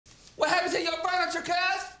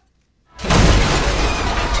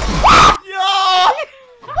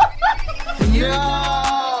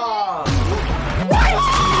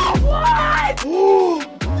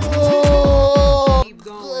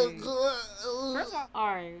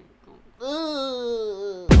Alright.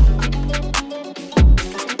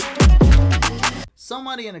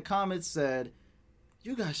 Somebody in the comments said,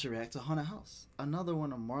 you guys should react to Haunted House, another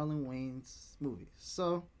one of Marlon Wayne's movies.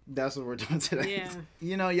 So that's what we're doing today. Yeah.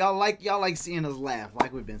 You know, y'all like seeing us laugh,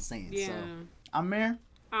 like we've been saying. Yeah. So I'm Mir.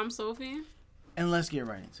 I'm Sophie. And let's get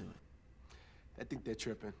right into it. I think they're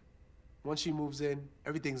tripping. Once she moves in,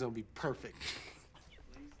 everything's gonna be perfect.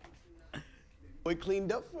 Boy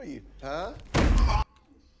cleaned up for you, huh?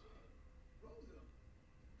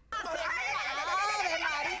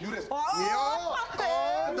 You just,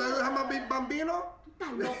 bambino?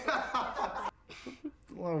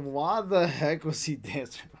 Well, why the heck was he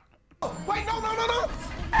dancing? Wait, no!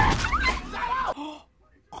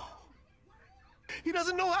 He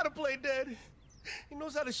doesn't know how to play dead. He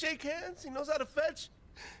knows how to shake hands. He knows how to fetch.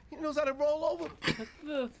 He knows how to roll over.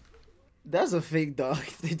 That's a fake dog.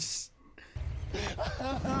 They just... Meet me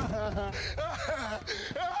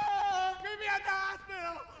at the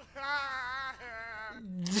hospital.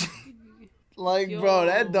 Like, Yo. bro,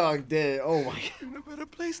 that dog dead. Oh my god. You're in a better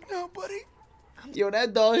place now, buddy. Yo,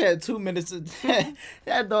 that dog had 2 minutes of...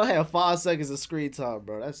 that dog had 5 seconds of screen time,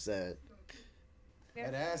 bro. That's sad.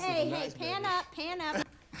 That ass Hey, is nice, pan baby. up, pan up.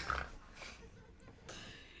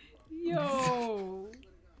 Yo.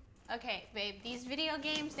 Okay, babe, these video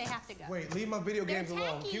games, they have to go. Wait, leave my video They're games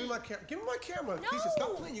alone. tacky. Give me my camera. Give me my camera. No. Kisha,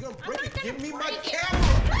 stop playing. You're gonna break I'm it. not Give gonna me my break it.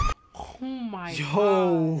 camera. Oh my Yo.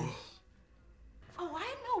 god. Oh,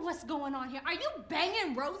 I know what's going on here. Are you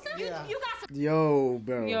banging Rosa? Yeah. You got some... Yo,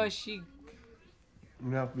 bro. Yo, she. You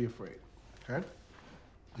don't have to be afraid, okay?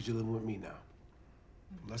 Because you're living with me now.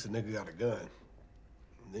 Unless a nigga got a gun. And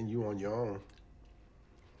then you on your own.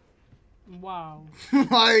 Wow.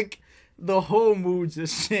 Like, the whole mood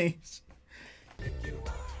just changed.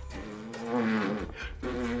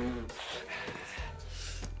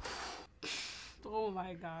 Oh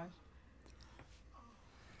my gosh.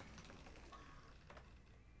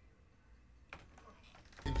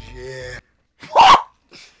 Yeah.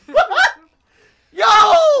 Yo!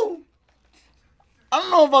 I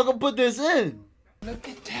don't know if I can put this in. Look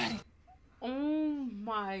at daddy. Oh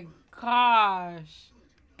my gosh.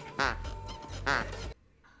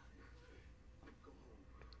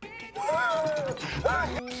 Oh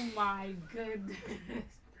my goodness.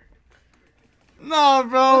 No,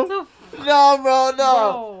 bro. What the No, bro,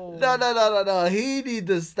 Bro. no. He need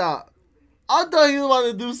to stop. I thought he was about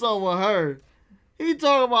to do something with her. He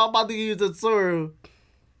talking about to use the sword.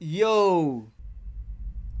 Yo.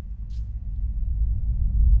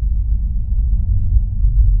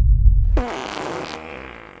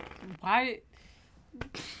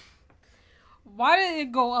 Why did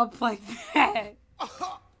it go up like that?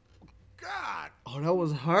 God! Oh, that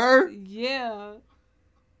was her? Yeah.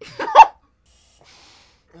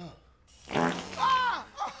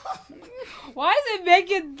 Why is it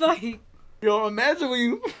making like... Yo, imagine when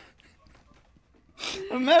you...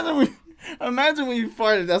 Imagine when you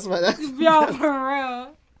farted. That's why that's... Yo, for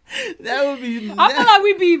real. That would be... I feel like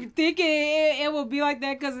we be thinking it would be like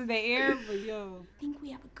that because of the air, but yo. I think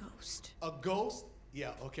we have a ghost. A ghost?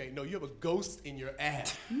 Yeah, okay. No, you have a ghost in your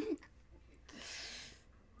ass.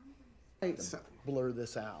 Blur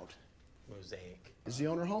this out. Mosaic. Is the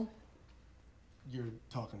owner home? You're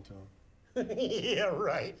talking to him. Yeah,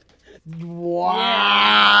 right.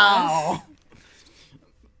 Wow.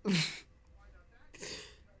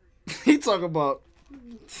 He talking about...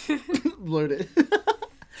 Blurred it.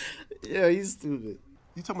 Yeah, he's stupid.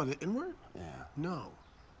 You talking about the N-word? Yeah. No.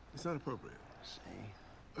 It's not appropriate. See?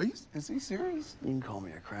 Is he serious? You can call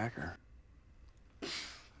me a cracker.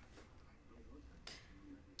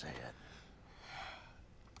 Say it.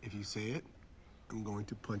 If you say it, I'm going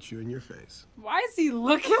to punch you in your face. Why is he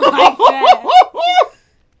looking like that?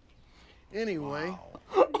 Anyway.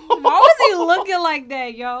 Why was he looking like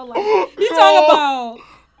that, yo? Like, you talking about...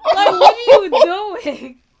 Like, what are you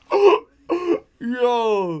doing?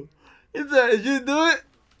 Yo. He said, if you do it,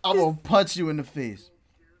 I'm gonna punch you in the face.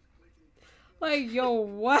 Like, yo,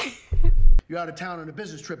 what? You're out of town on a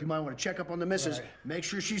business trip. You might want to check up on the missus. Right. Make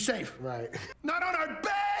sure she's safe. Right. Not on our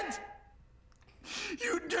bed!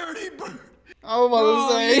 You dirty bird! I was about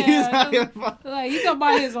to say, yeah. he's not gonna... Like, he's talking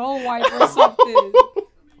about his old wife or something.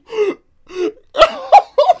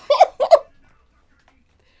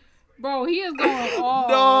 Bro, he is going off.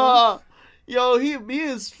 No. Yo, he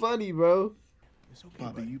is funny, bro. It's okay,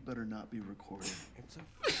 Bobby, buddy. you better not be recording. It's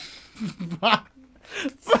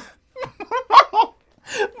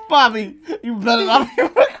Bobby, you better not be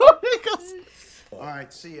recording us. All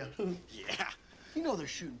right, see ya. Yeah. You know they're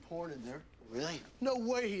shooting porn in there. Really? No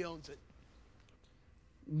way he owns it.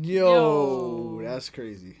 Yo, that's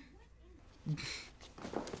crazy.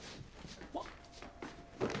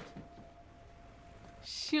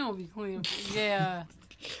 She don't be cleaning. Yeah.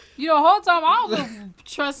 You know, the whole time I don't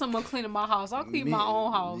trust someone cleaning my house. I'll clean my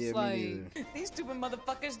own house. Yeah, like These stupid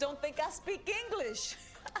motherfuckers don't think I speak English.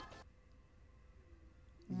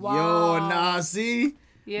 wow. Yo, nah, see?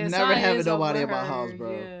 Yeah, Never something having is up nobody with in my her, house,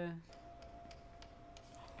 bro. Yeah.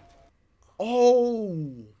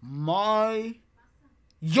 Oh my.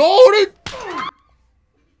 Yo,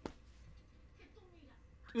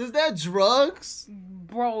 is that drugs?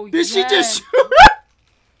 Bro, Did she just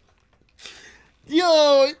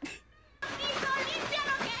Yo.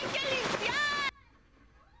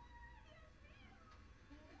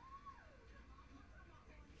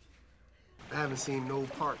 I haven't seen no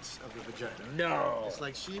parts of the vagina. No. It's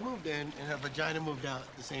like she moved in and her vagina moved out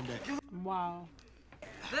the same day. Wow.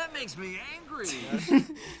 That makes me angry.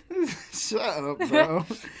 Shut up, bro.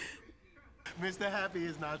 Mr. Happy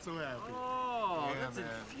is not so happy. Oh, Yeah, that's man.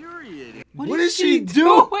 infuriating. What did she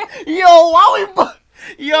do? Yo, why we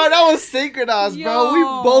Yo, that was synchronized, bro. We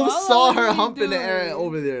Yo, both I saw love her what you humping the air doing.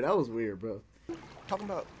 over there. That was weird, bro. Talking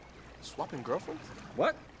about swapping girlfriends?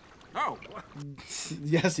 What? Oh, what?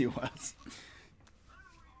 Yes, he was.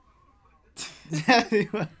 Yes, he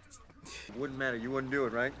was. Wouldn't matter. You wouldn't do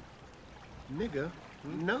it, right? Nigga,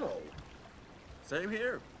 no. Same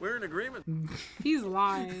here. We're in agreement. He's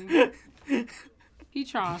lying. He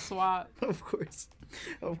trying to swap. Of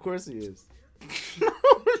course he is.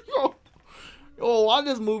 Oh, why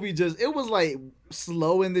this movie it was like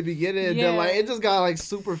slow in the beginning and then Yeah. like it just got like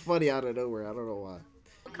super funny out of nowhere. I don't know why.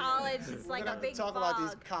 College is like a big Talk about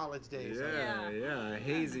these college days. Yeah.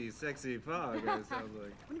 Hazy, sexy fog. That sounds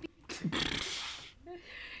like.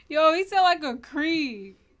 Yo, he sound like a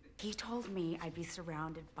creep. He told me I'd be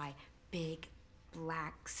surrounded by big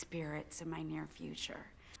black spirits in my near future.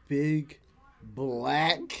 Big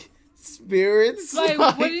black spirits. Like,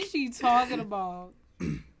 what is she talking about?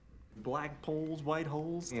 Black poles, white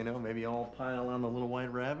holes, you know, maybe all pile on the little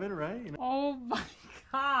white rabbit, right? You know? Oh my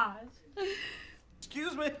gosh.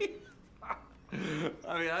 Excuse me.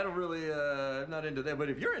 I mean, I don't really, I'm not into that, but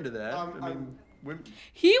if you're into that, I mean,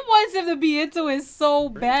 He wants him to be into it so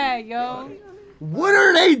bad, yo. What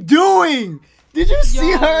are they doing? Did you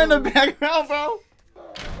see Yo. her in the background, bro?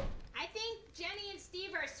 I think Jenny and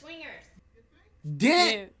Steve are swingers.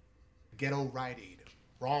 Damn. Ghetto Rite Aid.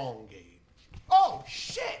 Wrong aid. Oh,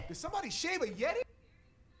 shit! Did somebody shave a Yeti?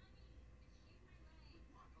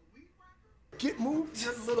 Get moved,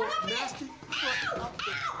 you little nasty.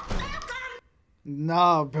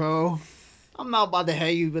 Nah, bro. I'm not about to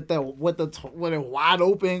have you with it wide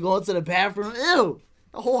open going to the bathroom. Ew.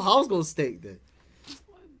 The whole house gonna stink then.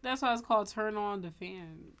 That's why it's called turn on the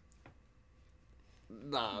fan.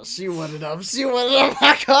 Nah, she wanted up.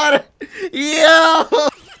 I caught her. Yo.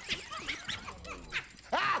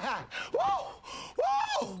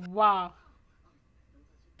 Wow.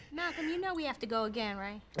 Malcolm, you know we have to go again,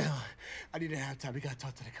 right? I need to have time. We gotta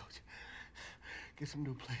talk to the coach. Get some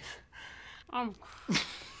new plays. I'm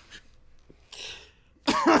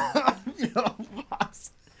Yo,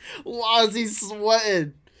 why is he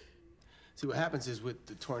sweating? See, what happens is with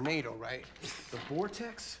the tornado, right? The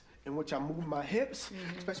vortex in which I move my hips,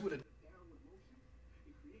 especially with a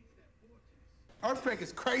earthquake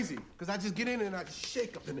is crazy, because I just get in and I just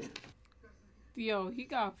shake up in it. Yo, he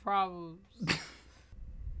got problems.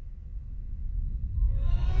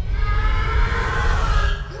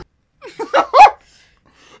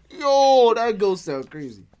 Yo, that ghost sound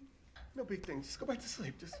crazy. No big thing. Just go back to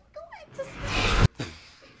sleep. Just go back to sleep.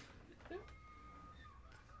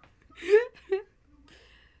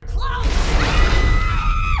 Close!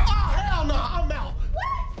 Oh, hell no. I'm out.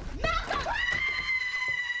 What? Malcolm!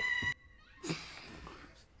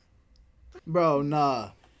 Bro,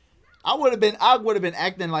 nah. I would have been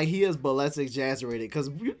acting like he is, but less exaggerated. Cause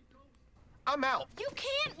I'm out. You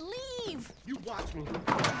can't leave. You watch me.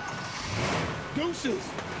 Deuces.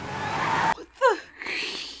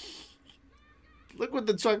 look what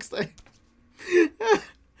the truck say.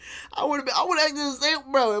 I would act the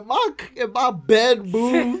same, bro. If my bed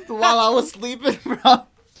moved while I was sleeping, bro.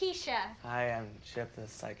 Kisha, Hi, I'm Chip the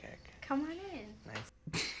psychic. come on in.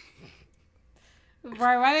 Nice.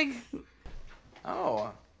 Right, why they...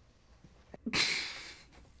 Oh.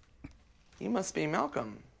 You must be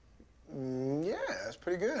Malcolm. Yeah, that's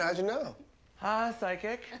pretty good. How'd you know? Hi,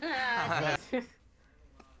 psychic.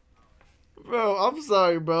 Bro, I'm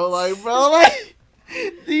sorry, bro. Like,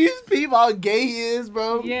 these people how gay he is,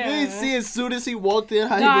 bro. Yeah. You didn't see as soon as he walked in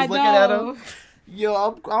how he Nah, was looking at no. him. Yo, I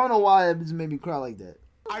don't know why it just made me cry like that.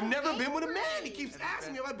 I've never been with a man. He keeps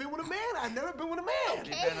asking me if I've been with a man. I've never been with a man.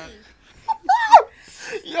 Okay.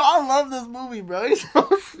 Yo, I love this movie, bro. He's so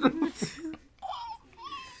stupid.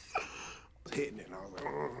 Hitting it. And I was like,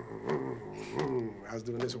 I was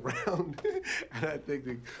doing this round, and I think,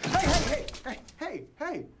 hey,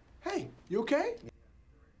 you okay?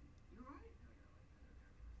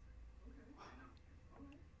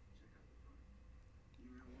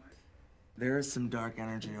 There is some dark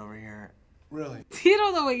energy over here. Really? You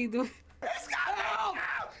don't know what you do. Help!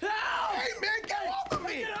 Help! Hey, man, get off of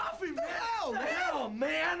me! Get off me, man! Hell,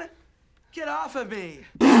 man! Get off of me!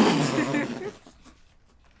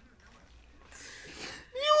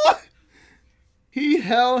 He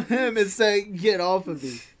held him and said, "Get off of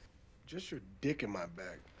me." Just your dick in my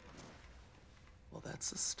back. Well,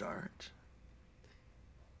 that's a start.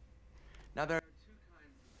 Now there are two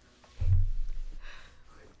kinds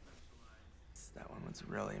of that one was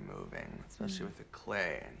really moving, especially with the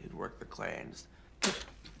clay, and he'd work the clay and just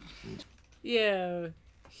Yeah,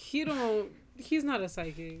 he's not a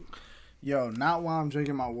psychic. Yo, not while I'm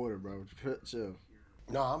drinking my water, bro. Chill.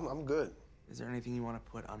 No, I'm good. Is there anything you want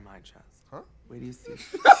to put on my chest? Huh? Wait do you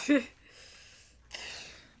see?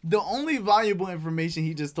 The only valuable information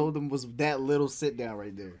he just told them was that little sit down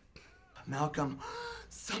right there. Malcolm,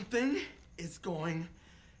 something is going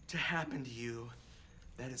to happen to you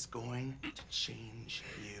that is going to change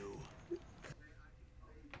you.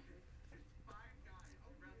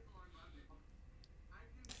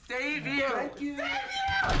 Save you! Thank you!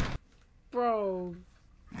 Bro.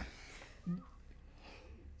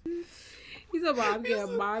 He's about, I'm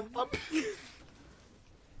getting my...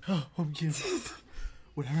 I'm getting...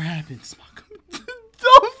 Whatever happens, Malcom,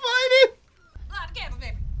 don't fight it! Loud camera,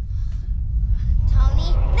 baby. Tony,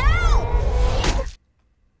 no!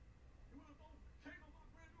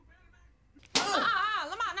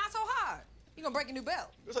 Lamont, not so hard. You gonna break a new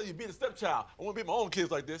belt. That's how you beat a stepchild. I want to beat my own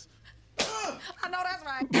kids like this. I know that's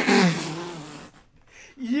right.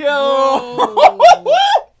 Yo!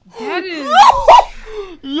 That is...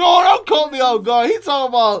 Yo, don't call me off guard. He talking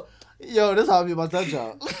about, yo, this how I be my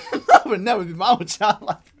stepchild. I would never be my own child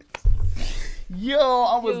like this. Yo,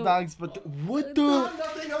 I was not expecting. What the?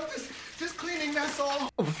 Nothing. I'm just cleaning. That's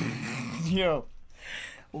all. Yo,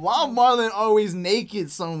 why Marlon always naked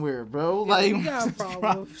somewhere, bro? Like, we got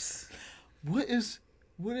problems. what is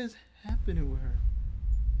happening with her?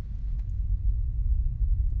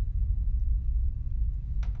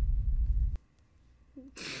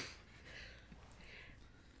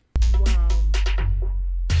 Wow.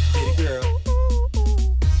 Hey, girl.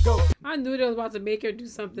 Go. I knew they was about to make her do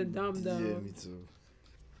something dumb, though. Yeah, me too.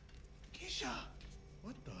 Kisha,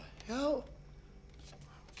 what the hell?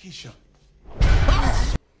 Kisha.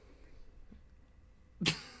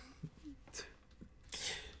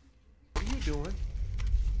 What are you doing?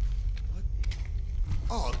 What?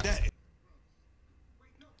 Oh, that.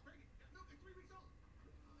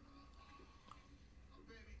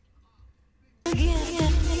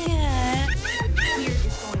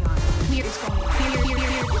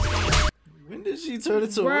 When did she turn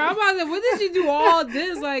into? Bro, I'm about to. When did she do all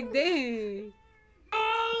this? Like, dang.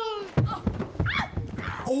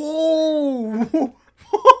 Oh!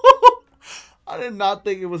 I did not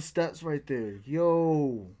think it was steps right there.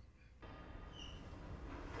 Yo.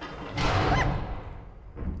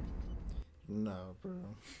 No,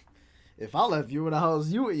 bro. If I left you in the house,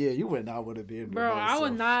 you would not want to be in there. Bro, by I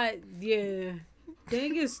would yourself. not. Yeah.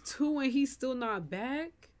 Dang, it's 2 and he's still not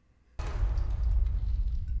back.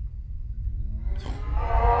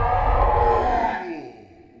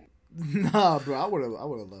 Nah, bro. I would have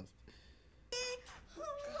left.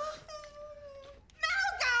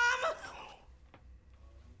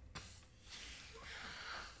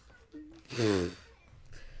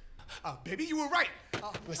 Baby, you were right.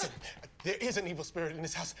 Listen, there is an evil spirit in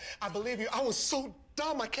this house. I believe you. I was so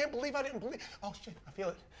dumb. I can't believe I didn't believe. Oh shit, I feel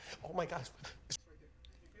it. Oh my God.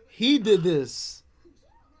 He did this.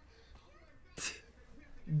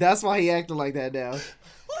 That's why he acted like that now. The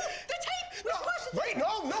tape. No, wait,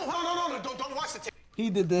 no, don't watch the tape. He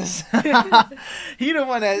did this. He the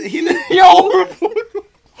one that yo.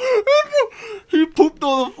 He pooped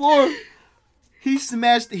on the floor. He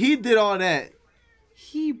smashed. He did all that.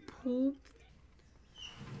 He pooped.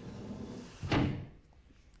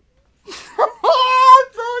 I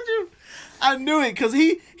told you. I knew it because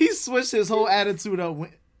he switched his whole attitude up.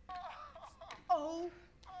 Oh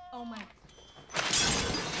my.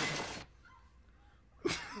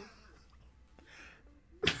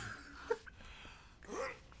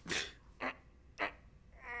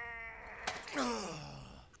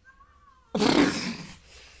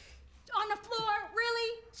 On the floor,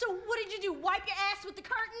 really? So what did you do? Wipe your ass with the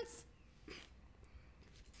curtains?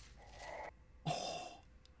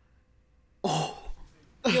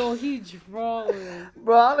 Yo, he drawing.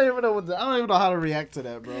 Bro, I don't even know how to react to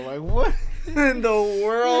that, bro. Like, what in the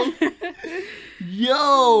world?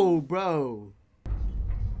 Yo, bro.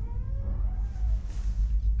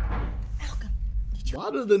 Why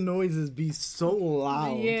do the noises be so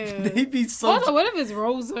loud? Yeah. They be so... Also, what if it's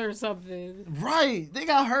Rosa or something? Right. They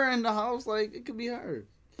got her in the house. Like, it could be her.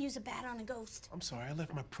 Use a bat on a ghost. I'm sorry, I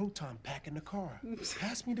left my proton pack in the car.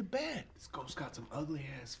 Pass me the bat. This ghost got some ugly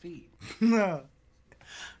ass feet. Nah.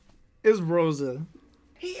 It's Rosa.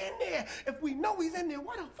 He in there. If we know he's in there,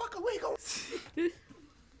 why the fuck are we going?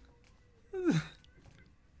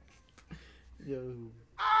 Yo.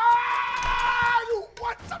 Ah! You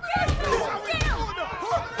want some of that?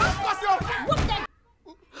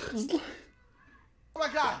 Oh my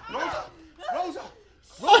God, Rosa.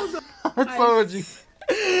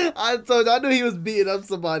 I told you. I knew he was beating up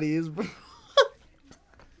somebody.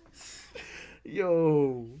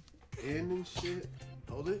 Yo. And shit.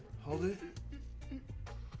 Hold it.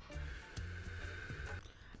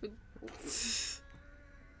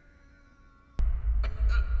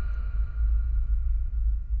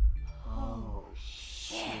 Oh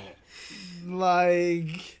shit.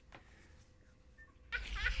 Like.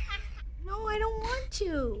 No, I don't want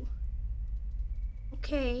to.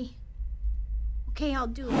 Okay, I'll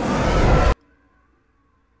do it.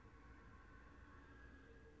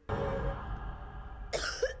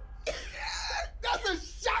 That's a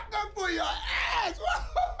shotgun for your ass!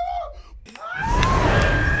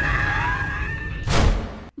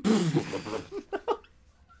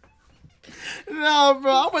 No,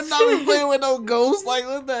 bro, I would not be playing with no ghosts. Like,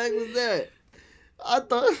 what the heck was that? I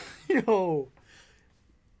thought,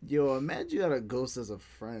 yo, imagine you had a ghost as a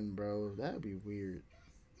friend, bro. That'd be weird.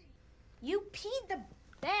 You peed the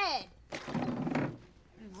bed.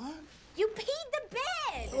 What? You peed the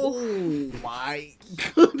bed. Oh my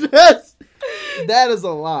goodness, that is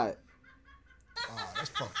a lot. Oh, that's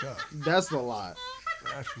fucked up. That's a lot.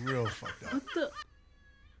 That's real fucked up. What the?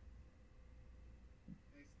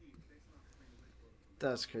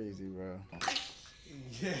 That's crazy, bro.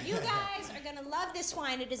 Yeah. You guys are gonna love this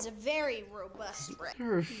wine. It is a very robust spread.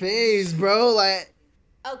 Her face, bro. Like,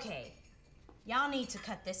 Okay, y'all need to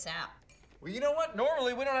cut this out. Well, you know what?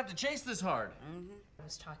 Normally, we don't have to chase this hard. I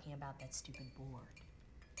was talking about that stupid board.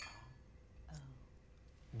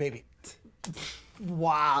 Baby.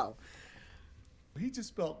 wow. He just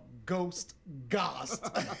spelled ghost ghost.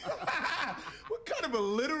 What kind of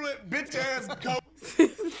illiterate bitch ass ghost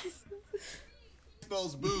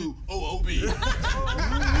spells boo O-O-B?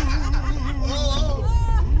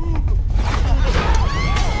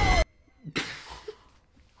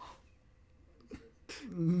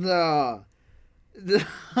 Nah.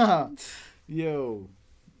 Yo.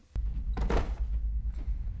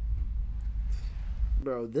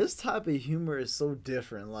 Bro, this type of humor is so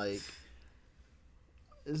different. Like,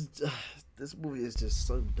 this movie is just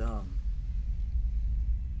so dumb.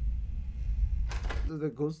 The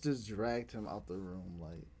ghost just dragged him out the room.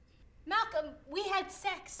 Like, Malcolm, we had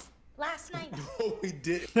sex last night. Oh, we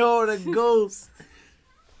did. yo, the ghost.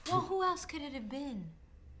 Well, who else could it have been?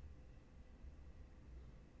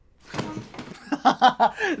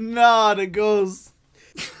 Nah, the ghost.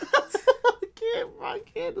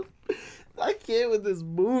 I can't with this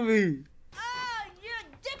movie. Oh, you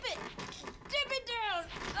dip it down.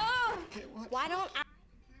 Oh, why don't I?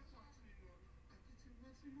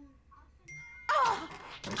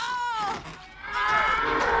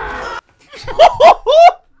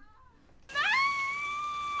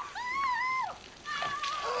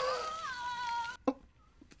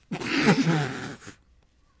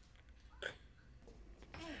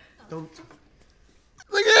 Don't.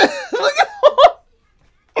 Look at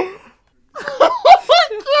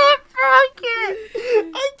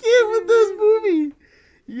I can't with this movie.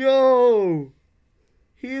 Yo,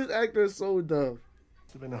 he's acting so dumb.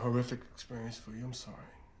 It's been a horrific experience for you. I'm sorry.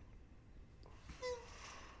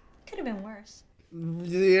 Could have been worse.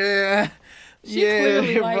 Yeah, She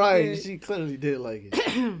clearly liked right. it. She clearly did like it.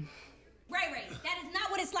 Ray, that is not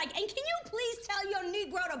what it's like. And can you please tell your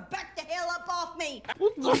Negro to back the hell up off me?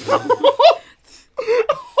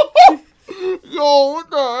 Yo, what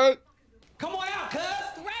the heck? Come on out, cuz.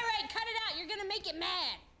 Ray, cut it out. You're gonna make it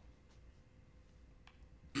mad.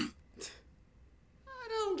 I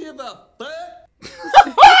don't give a fuck.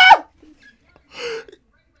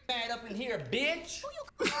 Mad up in here, bitch.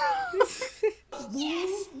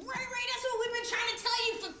 Yes, Ray, that's what we've been trying to tell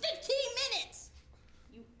you for 15 minutes.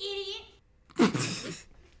 You idiot.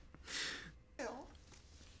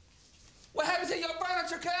 What happened to your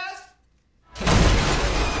furniture, cuz?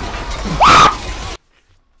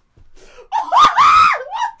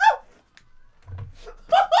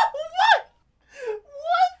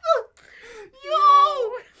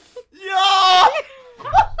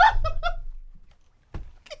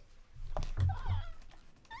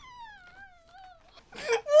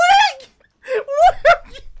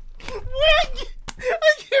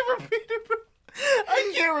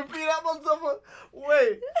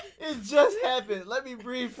 happened. Let me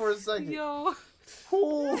breathe for a second. Yo.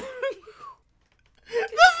 Ooh.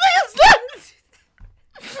 This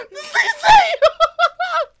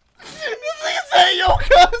nigga say, yo,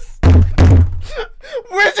 cuz.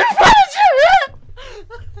 Where's your furniture at?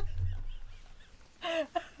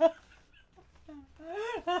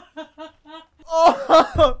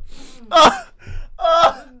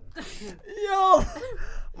 Yo,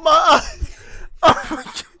 my eyes.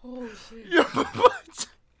 Oh shit. Yo,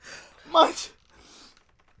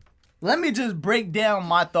 let me just break down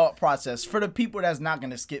my thought process for the people that's not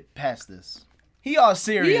gonna skip past this. He all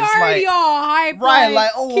serious, he already like all hype, right?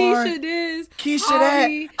 Like, oh, Keisha this, Keisha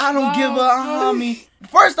homie, that. I don't give a homie.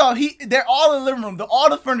 First off, they're all in the living room. All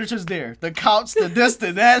the furniture's there. The couch, the this,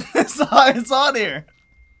 the that. It's all there.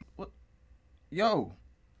 What? Yo.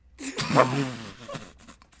 He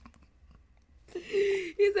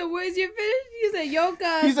said, "Where's your fish?" He said, "Yo,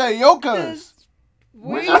 cuz." He said, "Yo, cuz."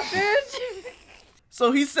 Where's your fish?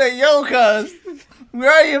 So he said, "Yo, cuz, where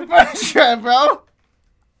are your furniture at, bro?"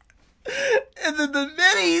 And then the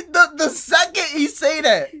minute the second he say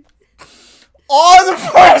that, all the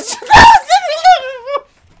furniture that was in the living room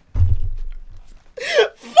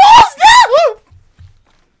falls down.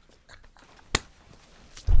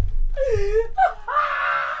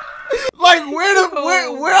 Like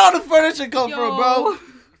where all the furniture come from, bro?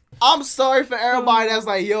 I'm sorry for everybody that's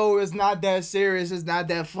like, yo, it's not that serious, it's not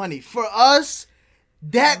that funny. For us,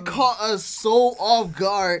 that caught us so off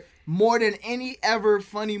guard more than any ever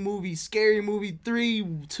funny movie, scary movie, 3,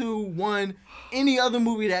 2, 1, any other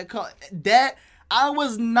movie that caught that. I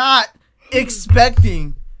was not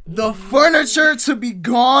expecting the furniture to be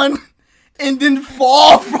gone and then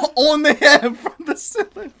fall on the head from the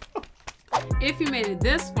ceiling. If you made it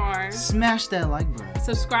this far, smash that like button.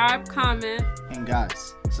 Subscribe, comment. And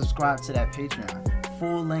guys, subscribe to that Patreon.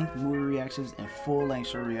 Full-length movie reactions and full-length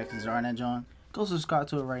short reactions are on that, John. Go subscribe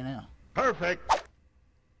to it right now. Perfect.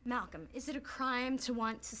 Malcolm, is it a crime to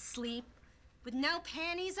want to sleep with no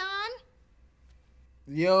panties on?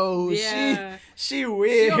 Yo, yeah. she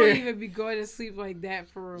weird. She don't even be going to sleep like that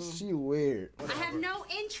for real. She weird. I have no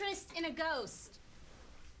interest in a ghost.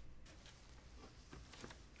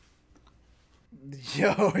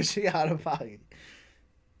 Yo, she out of pocket.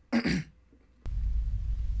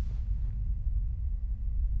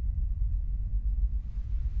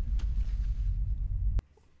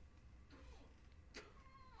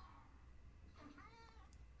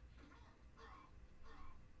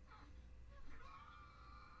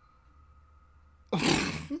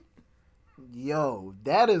 Yo,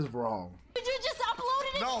 that is wrong. Did you just upload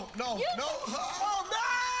it? No.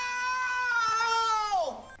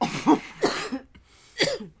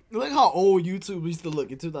 Look how old YouTube used to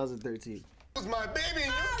look in 2013. It was my baby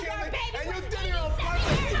and you killed it and you did it on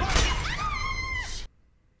purpose.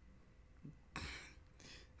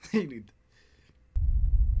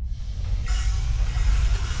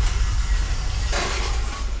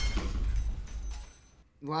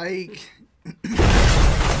 Like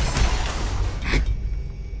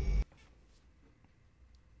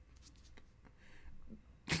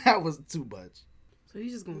that was too much. So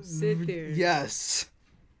he's just gonna sit there. Yes.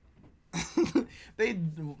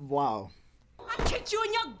 Wow. I kicked you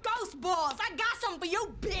in your ghost balls. I got something for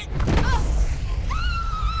you, bitch.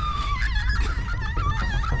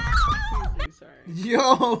 Sorry.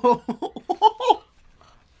 Yo.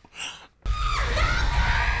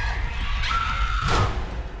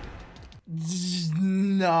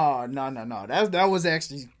 No. That was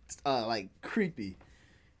actually like creepy.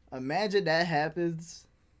 Imagine that happens.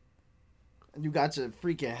 You got your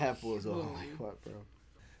freaking head full of like what, bro?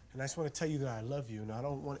 And I just want to tell you that I love you, and I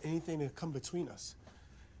don't want anything to come between us.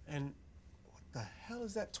 And what the hell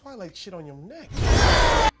is that Twilight shit on your neck?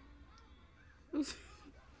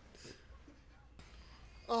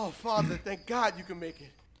 Oh, Father, thank God you can make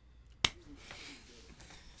it.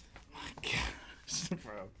 My gosh,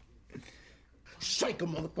 bro. Shake a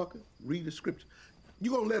motherfucker. Read the scripture.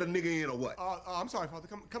 You gonna let a nigga in or what? I'm sorry, Father.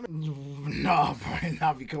 Come in. No, bro,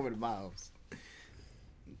 not be coming to my house.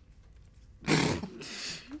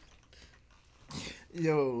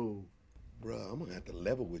 Yo. Bruh, I'm gonna have to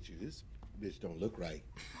level with you. This bitch don't look right.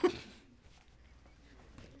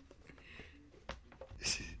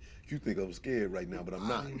 You think I'm scared right now, but I'm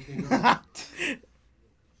not.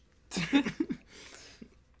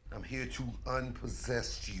 I'm here to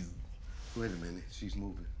unpossess you. Wait a minute, she's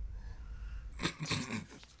moving.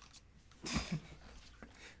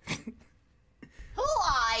 Who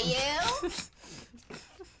are you?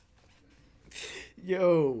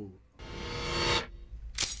 Yo.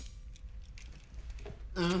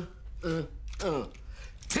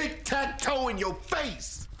 Tic-tac-toe in your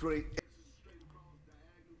face. Straight.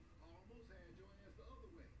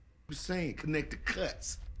 saying. Connect the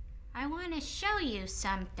cuts. I want to show you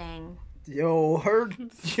something. Yo,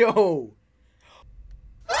 yo.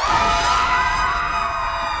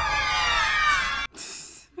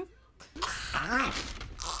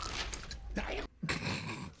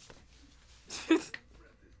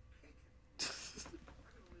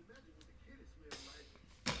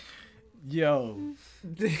 Yo,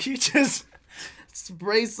 you just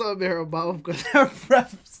spray something in her mouth because her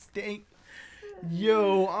breath stink.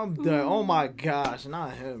 Yo, I'm done. Oh my gosh,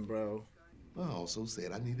 not him, bro. I also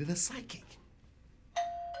said I needed a psychic.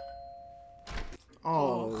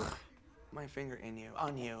 Oh. My finger in you,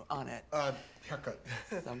 on it. Haircut.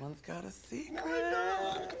 Someone's got a secret.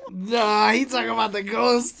 Nah, he talking about the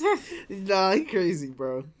ghost. Nah, he crazy,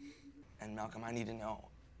 bro. And Malcolm, I need to know,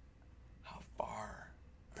 how far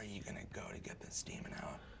are you gonna go to get this demon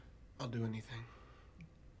out? I'll do anything.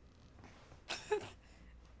 I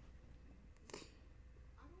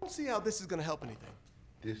don't see how this is gonna help anything.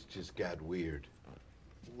 This just got weird.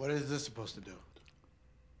 What is this supposed to do?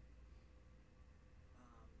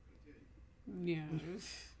 Yeah.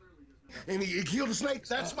 And he killed the snakes.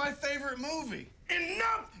 That's my favorite movie.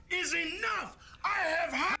 Enough is enough. I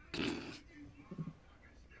have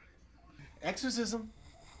exorcism.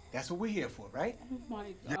 That's what we're here for, right? Oh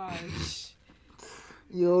my gosh.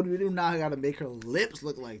 Yo, we do not gotta make her lips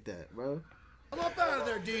look like that, bro. I'm up out of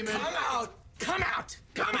there, demon. Come out! Come out!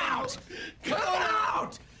 Come out! Come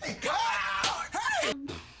out! Come out! Hey!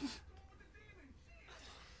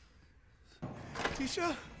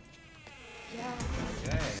 Kisha? Yeah.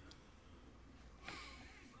 Okay.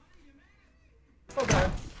 Okay.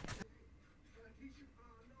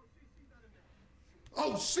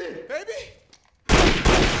 Oh shit, Baby?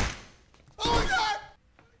 Oh my god!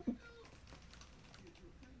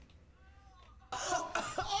 Oh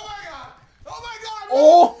my god! Oh my god!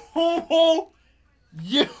 Oh,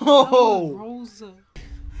 yo. Rosa.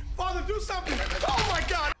 Father, do something! Oh my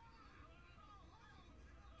god!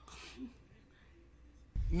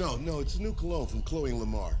 No, it's a new cologne from Chloe and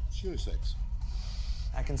Lamar. It's unisex.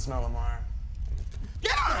 I can smell Lamar.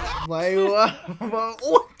 Like,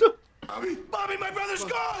 what the? Bobby, my brother's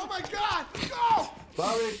gone! Oh my god! Go!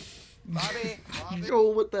 Bobby! Yo,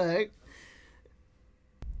 what the heck?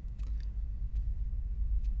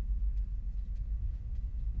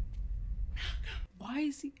 Why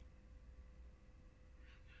is he?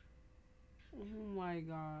 Oh my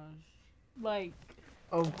gosh. Like.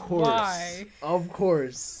 Of course. Why? Of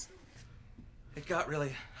course. It got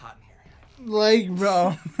really hot in here. Like,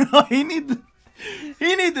 bro. he need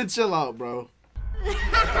to chill out, bro. Get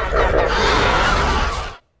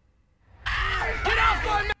off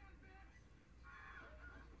my man!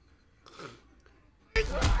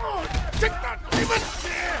 Take that demon!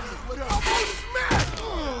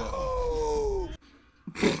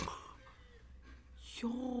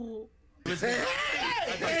 Yo.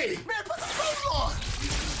 Hey! Man, put the phone on!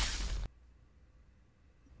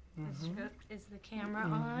 Is the camera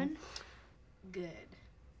on? Good.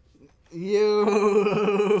 You.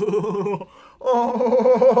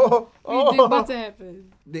 What do you think about to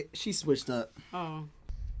happen? She switched up. Oh.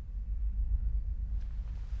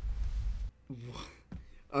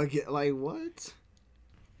 Okay, like what?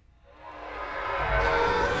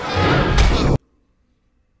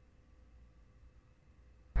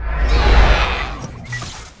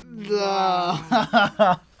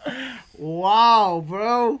 Wow, wow,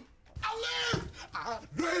 bro. I live!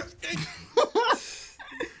 Right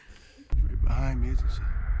behind me, isn't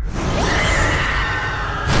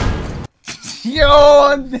she?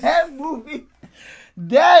 Yo, that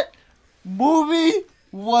movie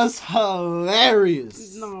was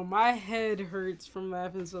hilarious. No, my head hurts from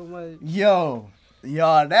laughing so much. Yo,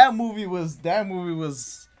 that movie was a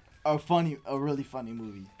really funny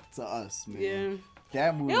movie to us, man. Yeah.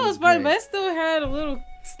 That movie It was funny, great. but it still had a little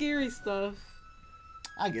scary stuff.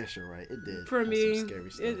 I guess you're right. It did. For Had me, some scary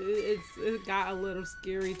stuff. it got a little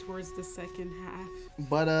scary towards the second half.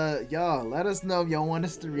 But y'all, let us know if y'all want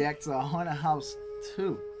us to react to a Haunted House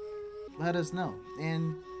 2. Let us know,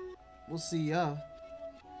 and we'll see y'all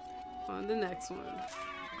On the next one.